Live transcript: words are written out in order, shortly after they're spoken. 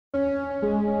Pull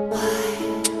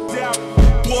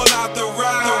out the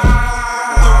ride.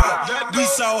 We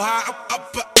so high,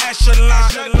 upper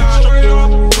echelon.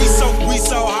 We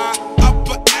so high,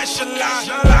 upper echelon.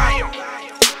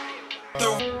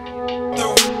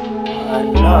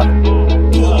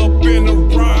 Pull up in a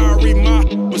Rari, my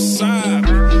beside.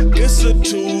 It's a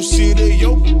two-seater,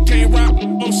 yo, can't rap,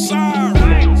 I'm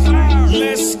sorry.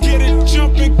 Let's get it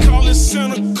jumping, call it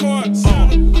center court.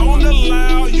 On the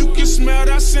loud, you can smell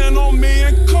that scent on me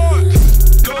in court.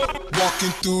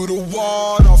 Walking through the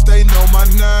wall off, they know my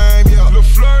name, yeah.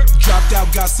 Dropped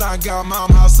out, got signed, got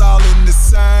mom house all in the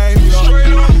same,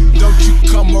 yeah. Don't you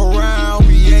come around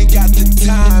me, ain't got the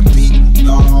time, beat.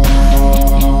 No.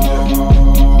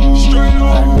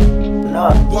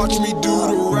 Watch me do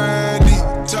the Randy,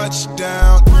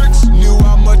 touchdown. Knew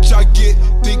how much I get,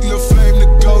 think Lil' Flame the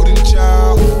golden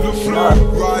child.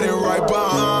 Riding right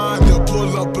behind, they'll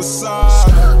pull up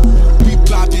beside her. We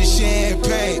poppin'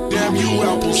 champagne, damn you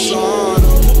apple cider.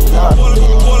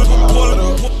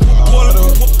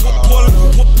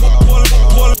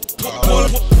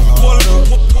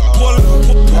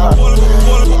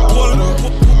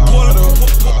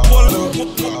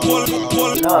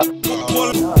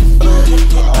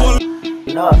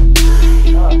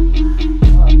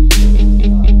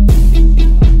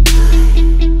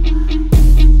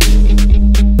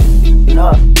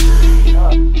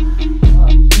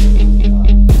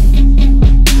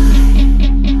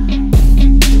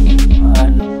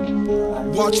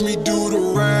 Watch me do the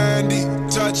Randy,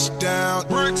 touchdown.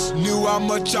 Knew how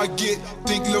much I get,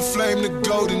 think Lil' Flame the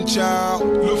golden child.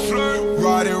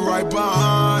 Riding right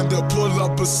behind, they'll pull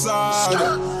up beside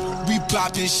her. We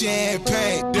poppin'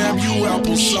 champagne, damn you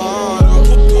apple cider.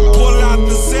 Pull out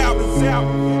the zap,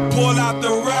 pull out the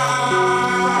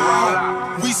ride.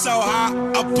 We so high,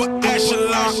 upper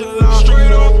echelon.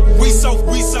 Straight up, we so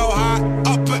high,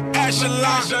 upper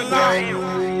echelon. I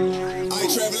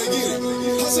ain't traveling, get it.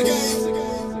 Hustle game.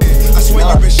 I swear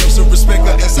you been show some respect,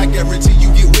 or else I guarantee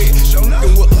you get wet.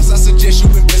 And with us, I suggest you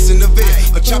invest in the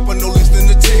vet. A chopper, no less than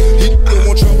the tech. He don't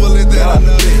want trouble, is that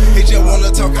another? He just wanna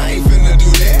talk, I ain't finna do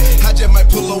that. I just might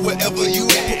pull up wherever you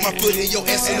at. Put my foot in your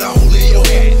ass and I hold in your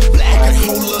head. Okay,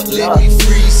 hold up, let me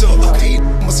freeze up. Okay,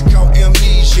 must have caught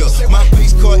amnesia. My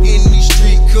face caught in these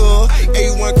street cars.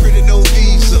 A1 credit, no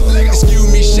visa. Excuse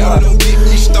me, shout it on